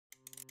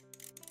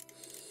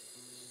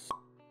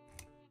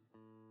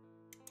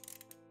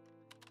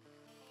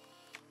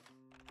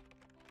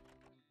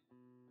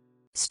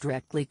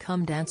Strictly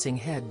Come Dancing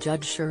head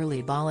judge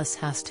Shirley Ballas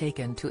has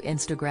taken to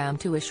Instagram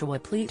to issue a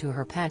plea to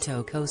her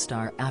Pato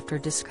co-star after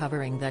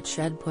discovering that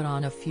she'd put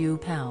on a few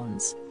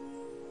pounds.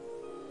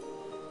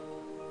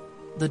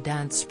 The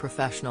dance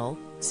professional,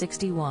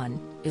 61,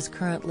 is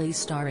currently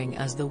starring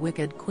as the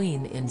Wicked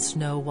Queen in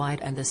Snow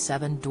White and the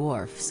Seven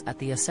Dwarfs at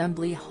the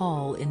Assembly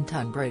Hall in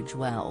Tunbridge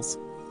Wells.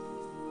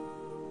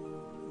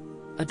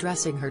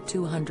 Addressing her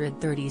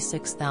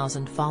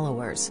 236,000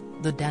 followers,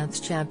 the dance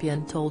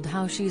champion told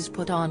how she's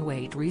put on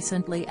weight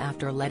recently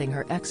after letting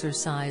her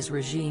exercise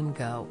regime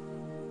go.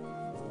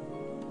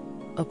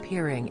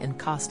 Appearing in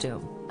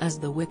costume, as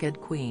the Wicked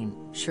Queen,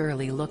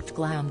 Shirley looked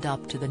glammed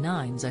up to the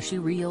nines as she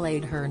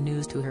relayed her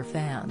news to her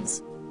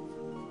fans.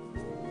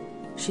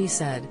 She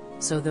said,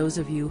 "So those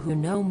of you who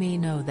know me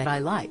know that I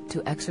like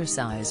to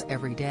exercise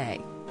every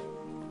day.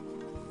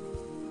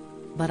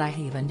 But I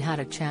haven't had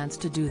a chance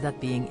to do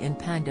that being in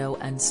Pando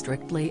and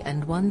Strictly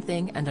and one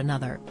thing and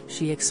another,"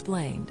 she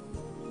explained.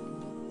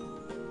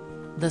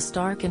 The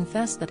star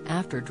confessed that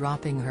after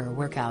dropping her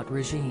workout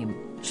regime,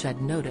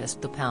 she'd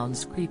noticed the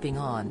pounds creeping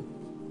on.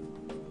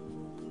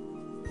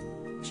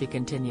 She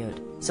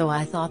continued, "So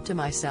I thought to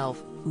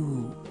myself,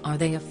 ooh, are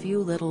they a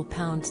few little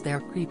pounds they're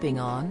creeping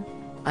on?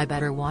 I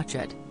better watch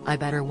it,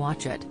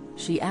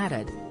 she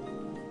added.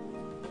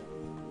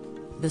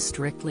 The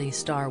Strictly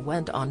star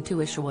went on to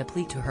issue a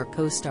plea to her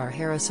co-star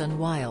Harrison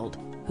Wild,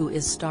 who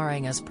is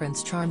starring as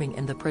Prince Charming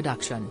in the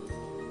production.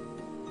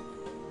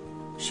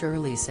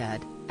 Shirley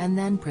said, "And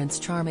then Prince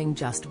Charming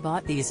just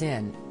bought these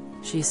in,"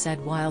 she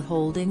said while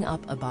holding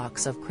up a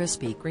box of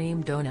Krispy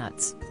Kreme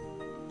donuts.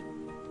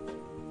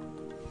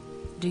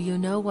 "Do you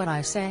know what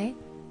I say?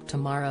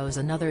 Tomorrow's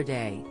another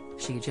day,"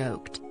 she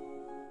joked.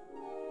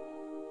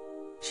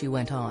 She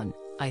went on,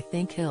 "I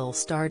think he'll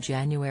star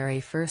January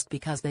 1st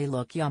because they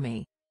look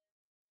yummy."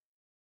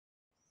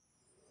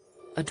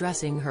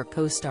 Addressing her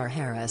co-star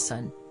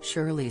Harrison,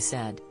 Shirley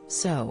said,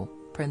 "So,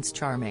 Prince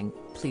Charming,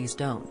 please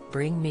don't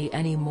bring me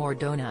any more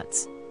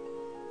donuts."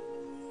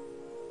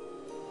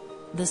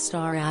 The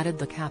star added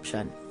the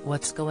caption,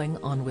 "What's going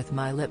on with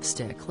my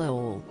lipstick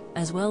lol,"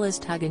 as well as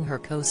tagging her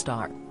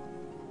co-star.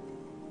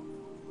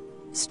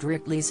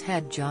 Strictly's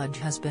head judge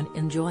has been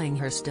enjoying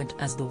her stint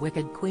as the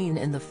Wicked Queen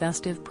in the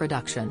festive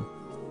production.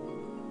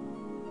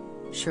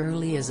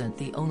 Shirley isn't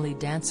the only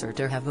dancer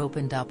to have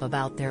opened up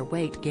about their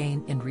weight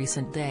gain in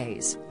recent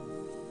days.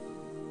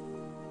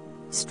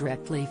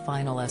 Strictly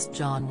finalist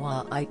John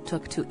White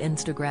took to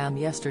Instagram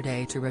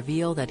yesterday to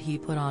reveal that he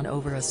put on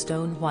over a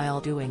stone while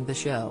doing the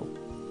show.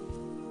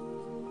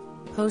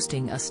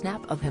 Posting a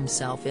snap of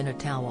himself in a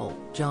towel,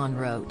 John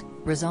wrote,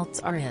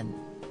 "Results are in."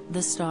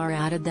 The star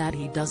added that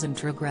he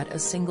doesn't regret a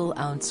single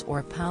ounce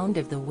or pound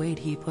of the weight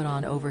he put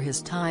on over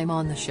his time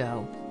on the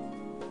show.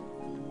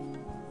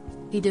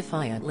 He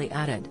defiantly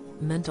added,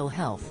 "Mental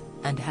health,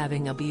 and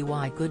having a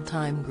good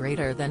time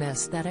greater than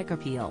aesthetic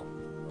appeal."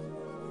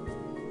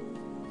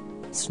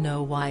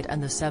 Snow White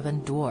and the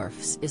Seven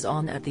Dwarfs is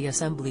on at the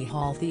Assembly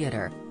Hall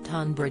Theatre,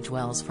 Tunbridge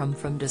Wells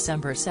from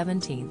December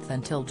 17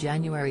 until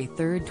January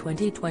 3,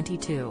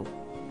 2022.